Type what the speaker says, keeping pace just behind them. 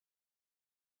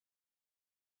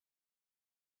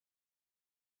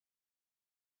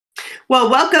Well,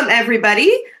 welcome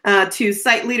everybody to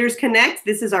Site Leaders Connect.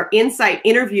 This is our Insight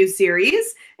interview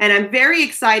series, and I'm very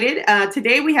excited.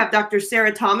 Today we have Dr.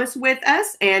 Sarah Thomas with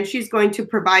us, and she's going to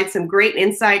provide some great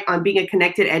insight on being a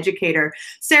connected educator.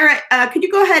 Sarah, could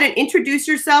you go ahead and introduce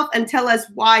yourself and tell us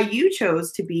why you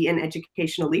chose to be an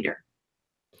educational leader?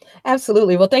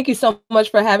 Absolutely. Well, thank you so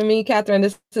much for having me, Catherine.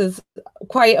 This is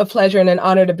quite a pleasure and an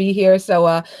honor to be here.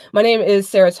 So my name is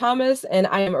Sarah Thomas, and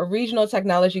I am a regional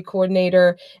technology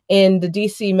coordinator in the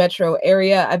DC metro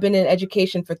area. I've been in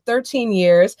education for 13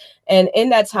 years, and in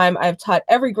that time, I've taught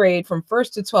every grade from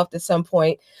 1st to 12th at some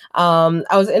point. I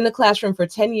was in the classroom for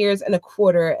 10 years and a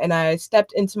quarter, and I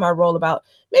stepped into my role about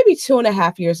maybe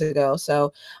 2.5 years ago.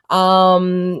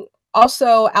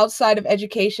 Also outside of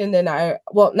education, not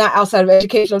outside of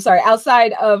education, I'm sorry,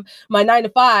 outside of my 9 to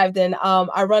 5, then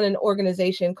I run an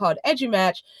organization called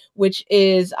EduMatch, which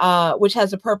has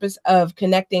the purpose of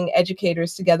connecting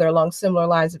educators together along similar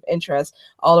lines of interest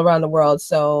all around the world.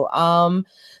 So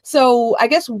I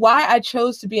guess why I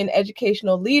chose to be an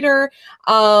educational leader,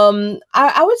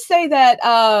 I would say that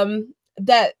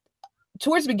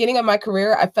towards the beginning of my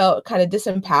career, I felt kind of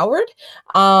disempowered.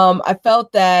 I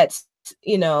felt that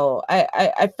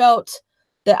I felt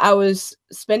that I was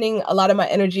spending a lot of my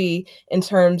energy in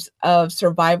terms of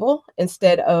survival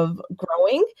instead of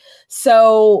growing.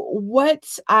 So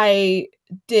what I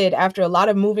did after a lot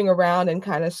of moving around and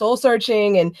kind of soul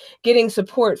searching and getting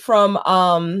support from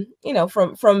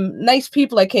from nice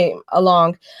people that came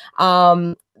along,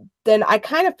 then I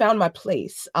kind of found my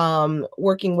place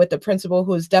working with the principal,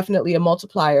 who is definitely a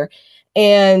multiplier.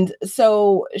 And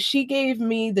so she gave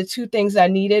me the two things I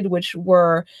needed, which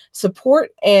were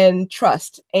support and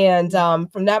trust. And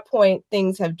from that point,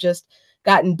 things have just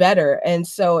gotten better. And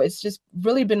so it's just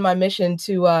really been my mission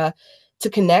to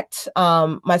connect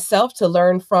myself, to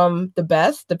learn from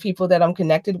the people that I'm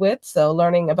connected with. So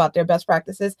learning about their best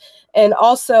practices, and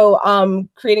also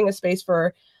creating a space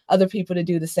for other people to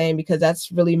do the same, because that's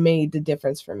really made the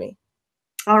difference for me.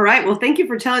 All right. Well, thank you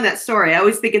for telling that story. I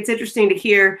always think it's interesting to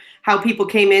hear how people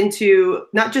came into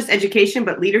not just education,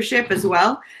 but leadership as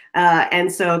well.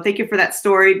 And so thank you for that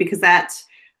story, because that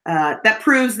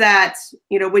proves that,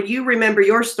 when you remember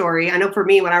your story, I know for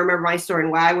me, when I remember my story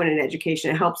and why I went into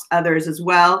education, it helps others as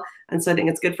well. And so I think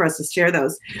it's good for us to share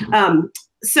those.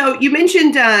 So you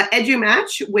mentioned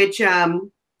EduMatch, which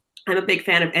I'm a big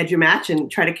fan of EduMatch and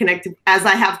try to connect as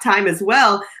I have time as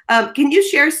well. Can you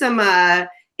share some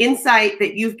insight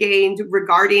that you've gained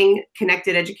regarding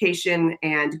connected education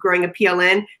and growing a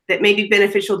PLN that may be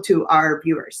beneficial to our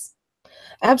viewers?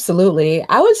 Absolutely.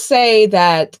 I would say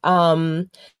that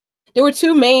there were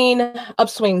two main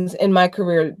upswings in my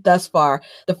career thus far.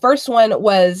 The first one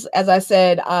was, as I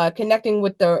said, connecting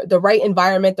with the right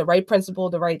environment, the right principal,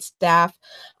 the right staff.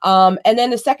 And then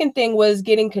the second thing was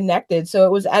getting connected. So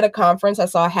it was at a conference. I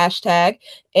saw a hashtag,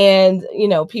 and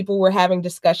people were having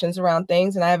discussions around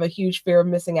things, and I have a huge fear of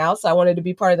missing out, so I wanted to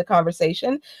be part of the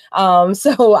conversation.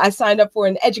 So I signed up for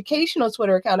an educational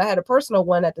Twitter account. I had a personal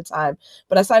one at the time,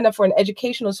 but I signed up for an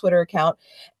educational Twitter account,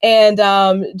 and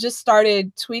just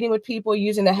started tweeting with people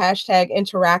using the hashtag,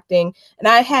 interacting. And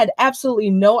I had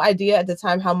absolutely no idea at the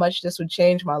time how much this would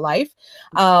change my life.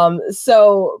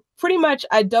 So pretty much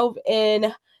I dove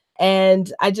in,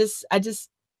 and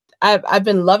I've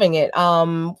been loving it.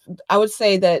 I would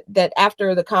say that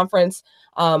after the conference,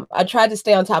 I tried to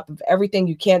stay on top of everything.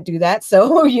 You can't do that.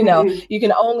 So, you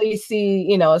can only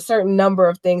see, a certain number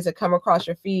of things that come across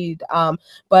your feed.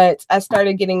 But I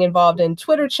started getting involved in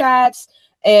Twitter chats.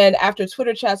 And after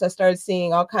Twitter chats, I started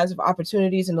seeing all kinds of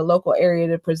opportunities in the local area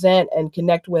to present and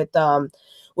connect with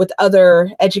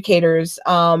other educators.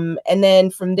 And then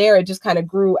from there, it just kind of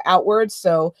grew outwards.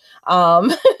 So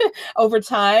over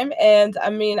time. And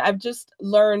I mean, I've just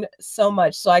learned so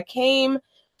much. So I came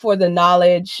for the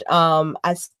knowledge.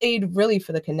 I stayed really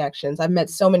for the connections. I've met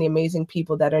so many amazing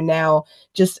people that are now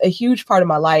just a huge part of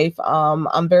my life.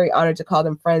 I'm very honored to call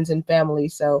them friends and family.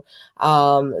 So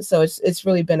it's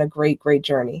really been a great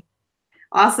journey.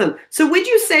 Awesome. So would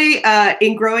you say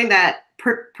in growing that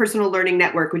personal learning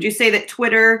network, would you say that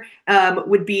Twitter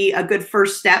would be a good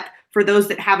first step for those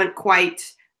that haven't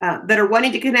quite that are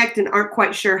wanting to connect and aren't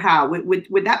quite sure how?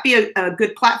 Would that be a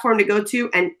good platform to go to?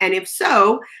 And if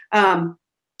so,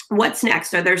 what's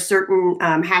next? Are there certain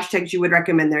hashtags you would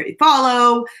recommend they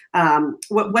follow?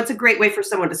 What's a great way for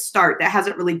someone to start that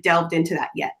hasn't really delved into that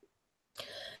yet?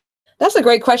 That's a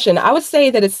great question. I would say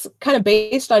that it's kind of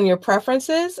based on your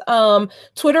preferences.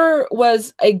 Twitter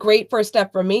was a great first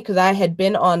step for me because I had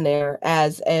been on there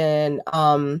as an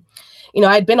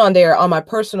I'd been on there on my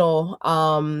personal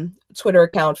Twitter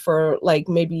account for like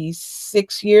maybe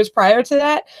 6 years prior to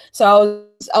that. So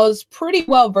I was pretty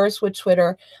well versed with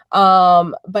Twitter.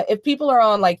 But if people are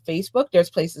on like Facebook, there's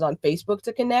places on Facebook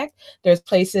to connect. There's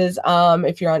places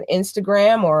if you're on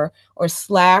Instagram or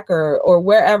Slack or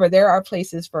wherever, there are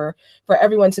places for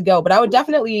everyone to go. But I would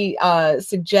definitely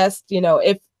suggest,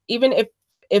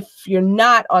 if you're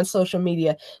not on social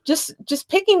media, just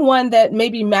picking one that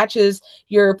maybe matches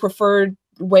your preferred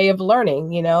way of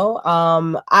learning.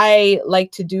 I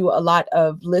like to do a lot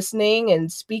of listening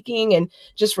and speaking and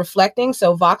just reflecting.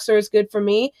 So Voxer is good for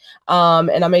me.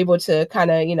 And I'm able to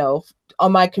kind of,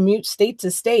 on my commute state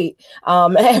to state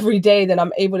every day, then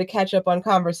I'm able to catch up on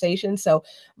conversations. So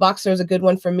Voxer is a good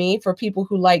one for me. For people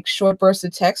who like short bursts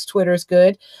of text, Twitter is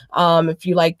good. If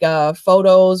you like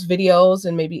photos, videos,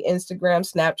 and maybe Instagram,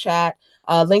 Snapchat,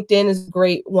 LinkedIn is a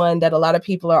great one that a lot of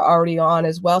people are already on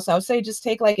as well. So I would say just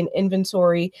take like an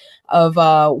inventory of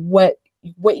how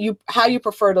you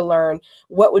prefer to learn,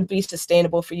 what would be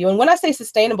sustainable for you. And when I say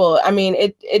sustainable, I mean,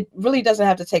 it really doesn't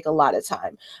have to take a lot of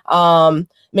time.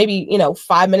 Maybe,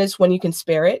 5 minutes when you can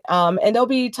spare it. And there'll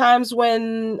be times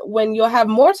when you'll have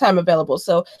more time available.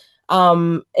 So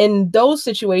in those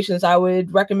situations, I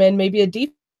would recommend maybe a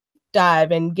deep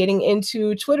dive and getting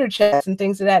into Twitter chats and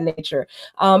things of that nature.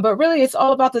 But really, it's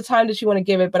all about the time that you want to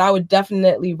give it. But I would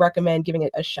definitely recommend giving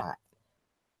it a shot.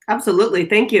 Absolutely.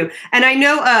 Thank you. And I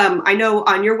know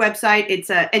on your website, it's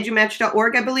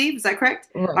edumatch.org, I believe. Is that correct?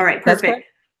 Right. All right, perfect.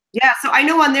 Yeah. So I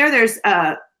know on there's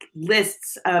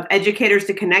lists of educators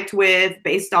to connect with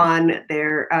based on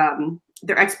their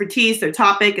expertise, their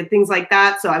topic, and things like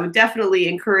that. So I would definitely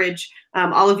encourage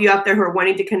all of you out there who are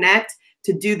wanting to connect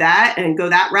to do that and go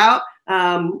that route.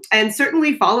 And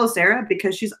certainly follow Sarah,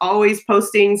 because she's always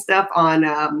posting stuff on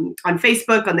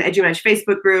Facebook, on the EduMatch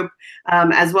Facebook group,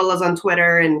 as well as on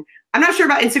Twitter. And I'm not sure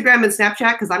about Instagram and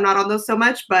Snapchat because I'm not on those so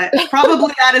much, but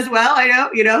probably that as well. I know,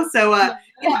 So yeah,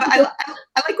 but I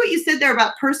like what you said there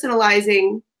about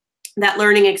personalizing that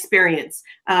learning experience.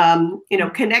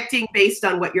 Connecting based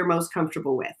on what you're most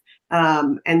comfortable with.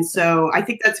 And so I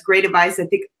think that's great advice. I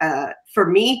think for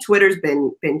me, Twitter's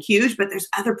been huge, but there's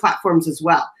other platforms as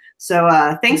well.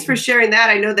 So thanks for sharing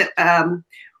that. I know that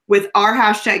with our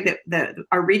hashtag,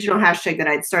 our regional hashtag that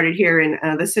I'd started here in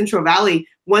the Central Valley,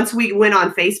 once we went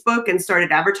on Facebook and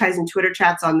started advertising Twitter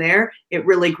chats on there, it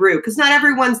really grew because not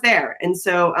everyone's there. And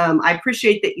so I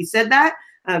appreciate that you said that,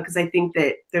 because I think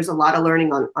that there's a lot of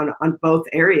learning on both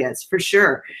areas for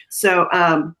sure. So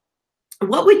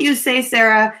what would you say,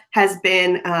 Sarah, has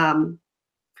been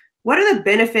what are the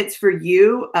benefits for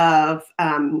you of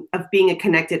being a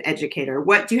connected educator?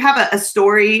 What do you have a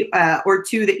story or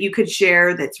two that you could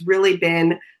share that's really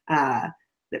been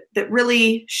that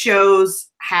really shows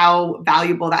how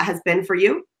valuable that has been for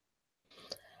you?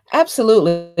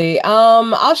 Absolutely.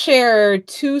 I'll share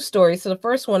two stories. So the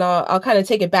first one, I'll kind of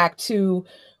take it back to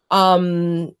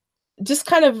just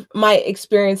kind of my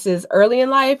experiences early in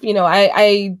life.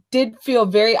 I did feel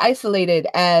very isolated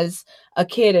as a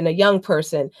kid and a young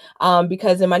person,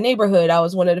 because in my neighborhood, I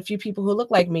was one of the few people who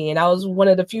looked like me. And I was one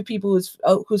of the few people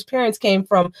whose parents came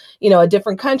from, a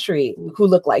different country who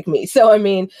looked like me. So, I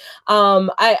mean,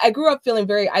 I grew up feeling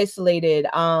very isolated,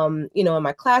 in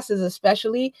my classes,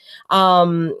 especially.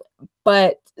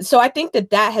 But so I think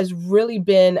that has really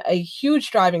been a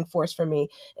huge driving force for me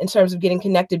in terms of getting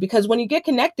connected, because when you get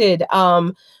connected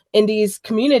in these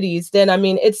communities, then I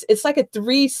mean, it's like a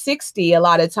 360 a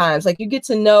lot of times. Like you get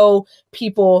to know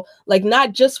people, like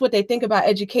not just what they think about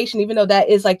education, even though that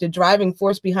is like the driving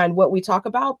force behind what we talk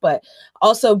about, but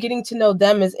also getting to know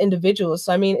them as individuals.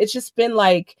 So I mean, it's just been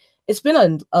like, it's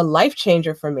been a life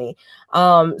changer for me.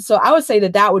 So I would say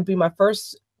that would be my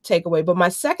first takeaway. But my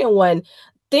second one,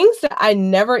 things that I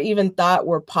never even thought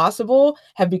were possible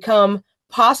have become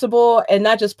possible, and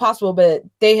not just possible, but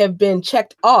they have been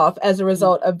checked off as a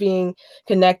result of being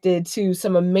connected to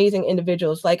some amazing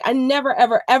individuals. Like I never,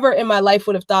 ever, ever in my life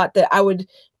would have thought that I would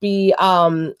be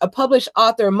a published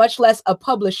author, much less a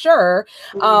publisher.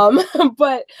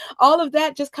 But all of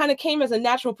that just kind of came as a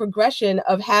natural progression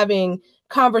of having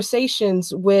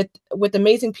conversations with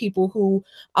amazing people who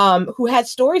had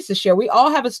stories to share. We all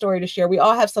have a story to share. We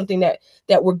all have something that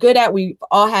we're good at. We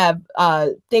all have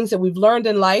things that we've learned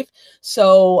in life.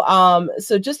 So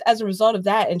just as a result of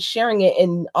that and sharing it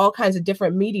in all kinds of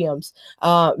different mediums,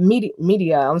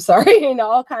 media, I'm sorry,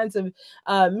 all kinds of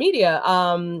media,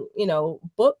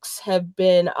 books have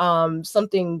been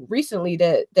something recently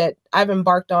that I've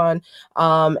embarked on,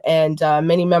 and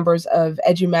many members of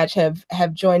EduMatch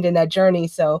have joined in that journey.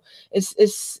 So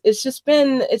it's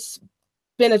been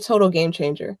a total game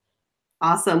changer.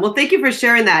 Awesome. Well, thank you for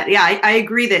sharing that. Yeah, I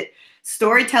agree that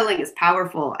storytelling is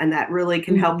powerful and that really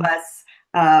can help us.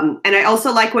 And I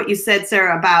also like what you said,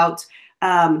 Sarah, about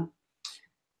how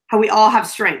we all have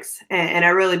strengths. And I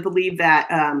really believe that,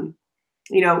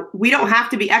 we don't have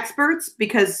to be experts,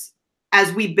 because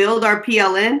as we build our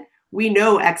PLN, we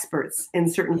know experts in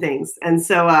certain things. And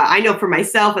so I know for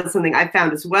myself, it's something I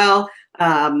found as well.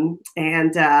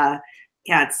 Yeah,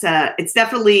 it's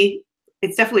definitely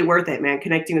worth it, man.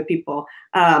 Connecting with people.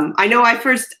 I know I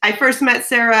first met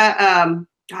Sarah,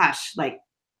 like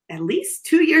at least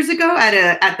 2 years ago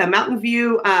at the Mountain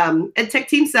View EdTech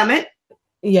Team Summit.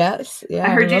 Yes,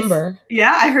 yeah, I remember.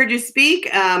 I heard you speak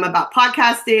about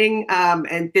podcasting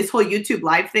and this whole YouTube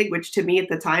live thing, which to me at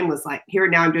the time was like, here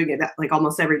now I'm doing it like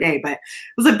almost every day, but it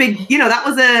was a big, that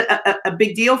was a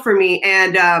big deal for me.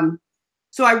 And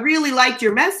so I really liked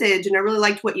your message, and I really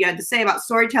liked what you had to say about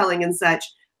storytelling and such.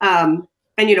 And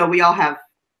we all have,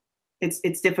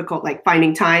 it's difficult, like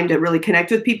finding time to really connect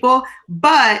with people.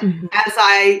 But as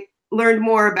I learned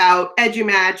more about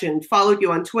EduMatch and followed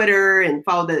you on Twitter and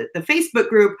followed the Facebook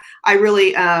group, I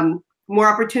really, more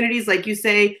opportunities, like you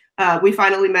say, we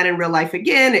finally met in real life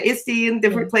again at ISTE and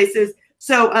different places.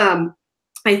 So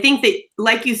I think that,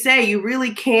 like you say, you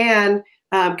really can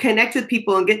connect with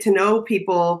people and get to know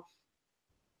people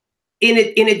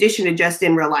in addition to just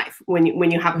in real life, when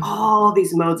you have all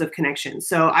these modes of connection.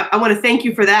 So I want to thank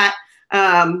you for that.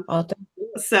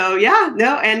 So yeah,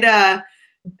 no, and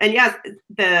yeah,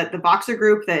 the Boxer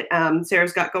group that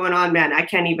Sarah's got going on, man, I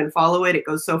can't even follow it. It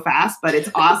goes so fast, but it's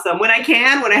awesome. When I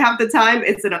have the time,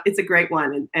 it's a great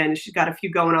one, and she's got a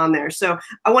few going on there. So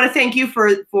I want to thank you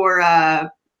for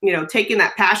taking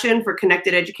that passion for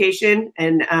connected education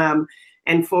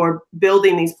and for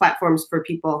building these platforms for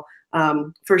people.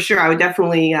 For sure, I would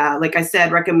definitely, like I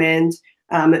said, recommend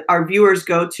our viewers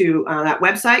go to that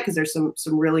website, because there's some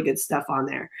really good stuff on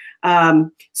there.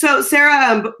 So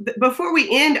Sarah, before we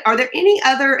end, are there any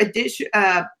other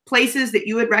places that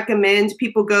you would recommend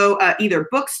people go, either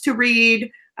books to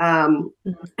read,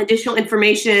 additional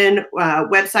information,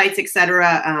 websites,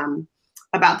 etc.,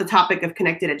 about the topic of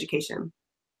connected education?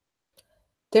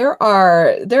 There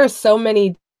are so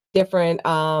many different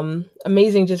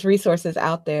amazing just resources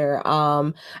out there.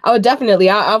 I would definitely,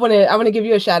 I want to give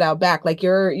you a shout out back. Like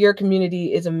your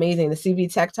community is amazing, the CV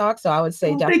Tech Talk. So I would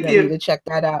say definitely to check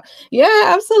that out. Yeah,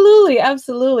 absolutely.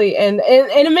 And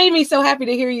it made me so happy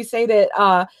to hear you say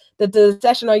that that the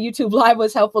session on YouTube Live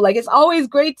was helpful. Like, it's always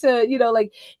great to,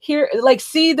 like, hear, like,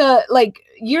 see the, like,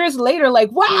 years later, like,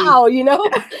 wow,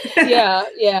 yeah.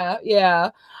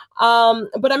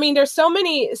 But I mean, there's so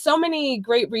many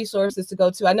great resources to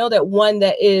go to. I know that one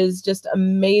that is just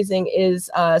amazing is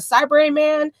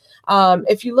Cyberman.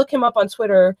 If you look him up on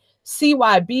Twitter,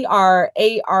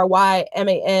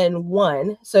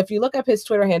 CYBRARYMAN1. So if you look up his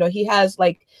Twitter handle, he has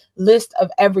like list of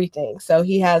everything. So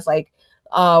he has like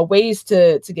ways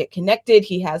to get connected.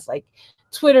 He has like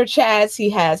Twitter chats. He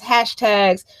has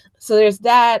hashtags. So there's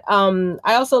that.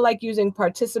 I also like using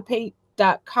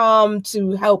participate.com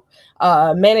to help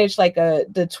manage like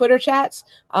the Twitter chats.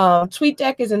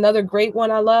 TweetDeck is another great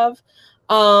one I love.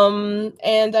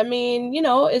 And I mean,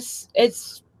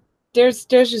 there's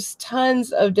just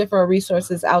tons of different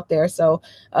resources out there. So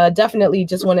definitely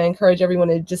just want to encourage everyone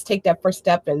to just take that first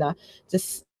step and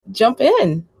just jump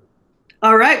in.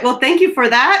 All right. Well, thank you for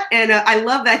that. And I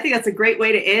love that. I think that's a great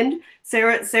way to end.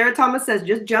 Sarah Thomas says,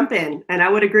 just jump in. And I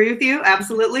would agree with you.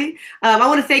 Absolutely. I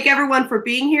want to thank everyone for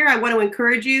being here. I want to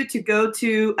encourage you to go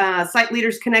to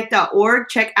siteleadersconnect.org.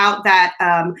 Check out that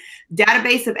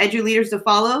database of edu leaders to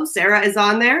follow. Sarah is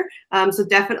on there. So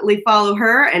definitely follow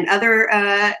her and other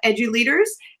edu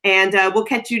leaders. And we'll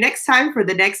catch you next time for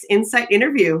the next Insight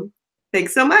interview.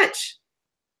 Thanks so much.